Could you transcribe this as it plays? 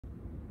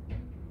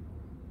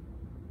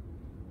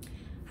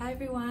Hi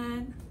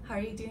everyone, how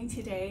are you doing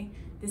today?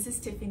 This is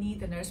Tiffany,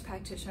 the nurse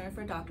practitioner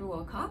for Dr.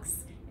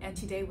 Wilcox, and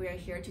today we are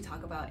here to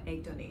talk about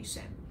egg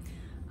donation.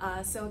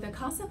 So the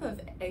concept of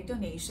egg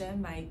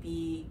donation might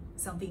be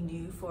something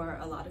new for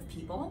a lot of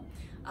people,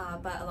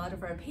 but a lot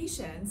of our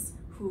patients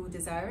who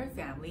desire a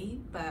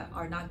family but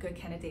are not good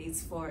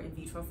candidates for in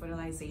vitro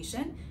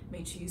fertilization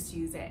may choose to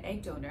use an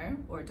egg donor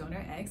or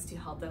donor eggs to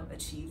help them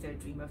achieve their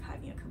dream of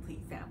having a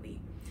complete family.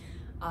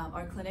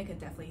 Our clinic can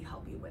definitely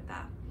help you with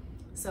that.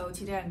 So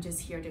today I'm just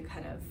here to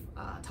kind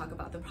of talk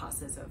about the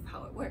process of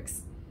how it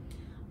works.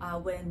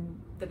 When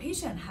the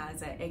patient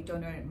has an egg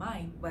donor in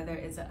mind, whether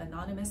it's an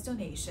anonymous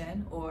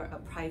donation or a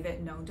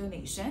private known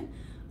donation,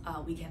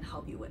 we can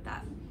help you with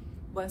that.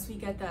 Once we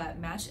get the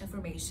match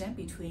information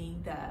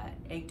between the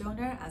egg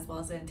donor as well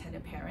as the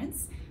intended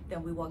parents,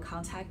 then we will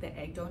contact the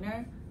egg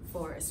donor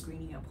for a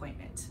screening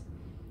appointment.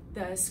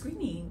 The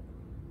screening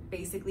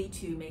basically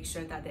to make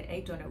sure that the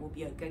egg donor will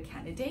be a good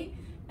candidate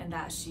and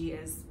that she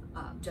is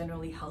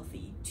generally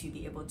healthy to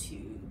be able to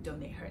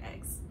donate her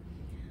eggs.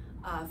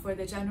 For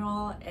the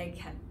general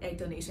egg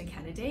donation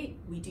candidate,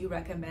 we do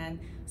recommend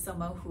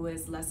someone who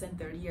is less than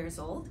 30 years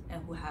old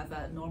and who have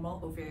a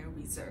normal ovarian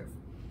reserve.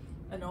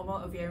 A normal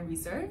ovarian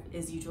reserve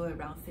is usually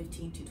around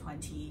 15 to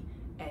 20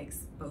 eggs,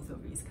 both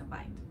ovaries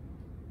combined.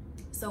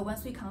 So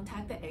once we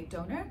contact the egg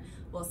donor,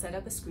 we'll set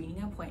up a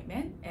screening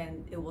appointment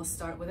and it will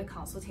start with a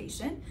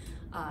consultation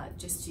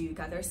just to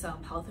gather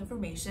some health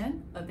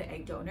information of the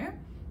egg donor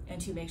and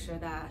to make sure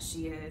that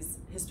she is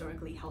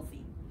historically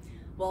healthy.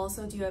 We'll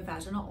also do a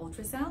vaginal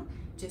ultrasound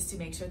just to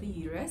make sure the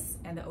uterus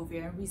and the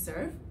ovarian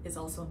reserve is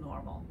also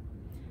normal.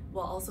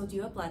 We'll also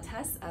do a blood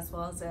test as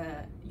well as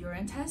a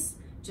urine test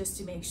just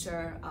to make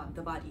sure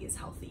the body is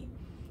healthy.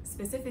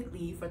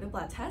 Specifically for the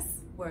blood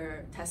tests,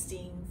 we're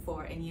testing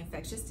for any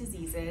infectious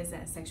diseases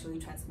and sexually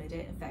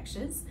transmitted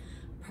infections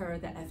per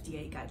the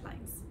FDA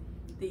guidelines.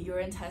 The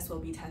urine test will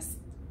be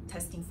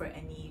testing for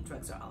any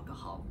drugs or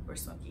alcohol or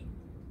smoking.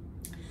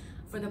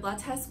 For the blood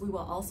test, we will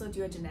also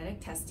do a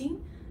genetic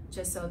testing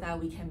just so that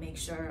we can make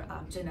sure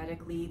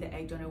genetically the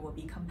egg donor will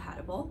be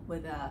compatible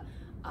with the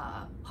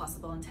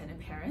possible intended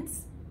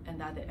parents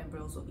and that the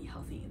embryos will be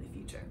healthy in the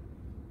future.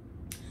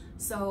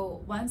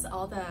 So once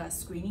all the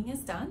screening is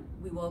done,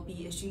 we will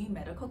be issuing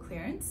medical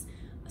clearance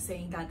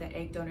saying that the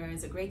egg donor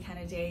is a great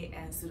candidate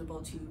and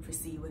suitable to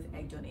proceed with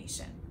egg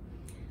donation.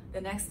 The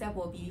next step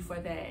will be for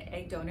the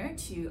egg donor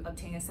to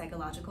obtain a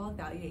psychological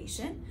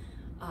evaluation.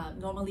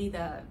 Normally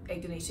the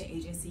egg donation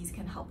agencies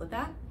can help with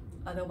that.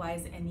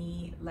 Otherwise,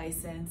 any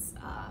licensed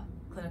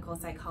clinical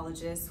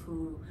psychologist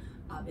who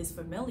is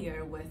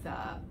familiar with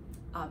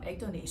egg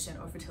donation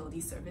or fertility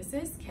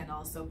services can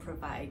also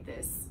provide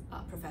this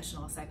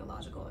professional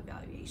psychological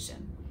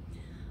evaluation.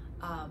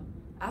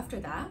 After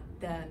that,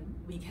 then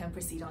we can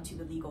proceed on to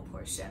the legal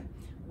portion,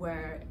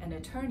 where an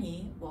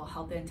attorney will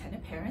help the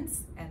intended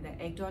parents and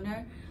the egg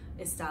donor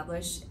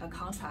establish a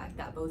contract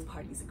that both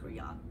parties agree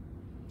on.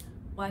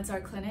 Once our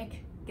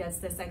clinic gets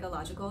the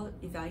psychological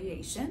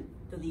evaluation,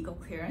 the legal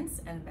clearance,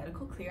 and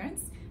medical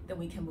clearance, then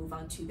we can move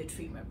on to the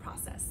treatment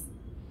process.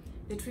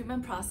 The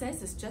treatment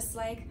process is just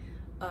like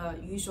a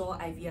usual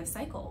IVF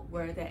cycle,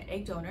 where the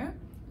egg donor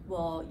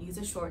will use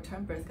a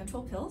short-term birth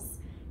control pills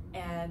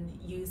and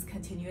use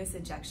continuous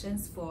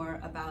injections for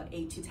about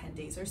 8 to 10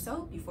 days or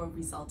so before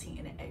resulting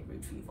in an egg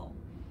retrieval.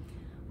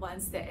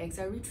 Once the eggs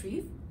are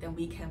retrieved, then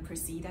we can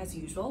proceed as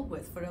usual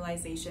with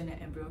fertilization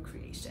and embryo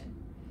creation.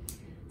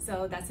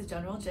 So that's the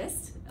general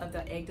gist of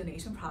the egg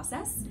donation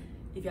process.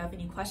 If you have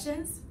any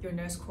questions, your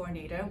nurse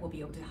coordinator will be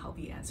able to help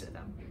you answer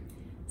them.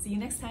 See you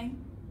next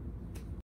time.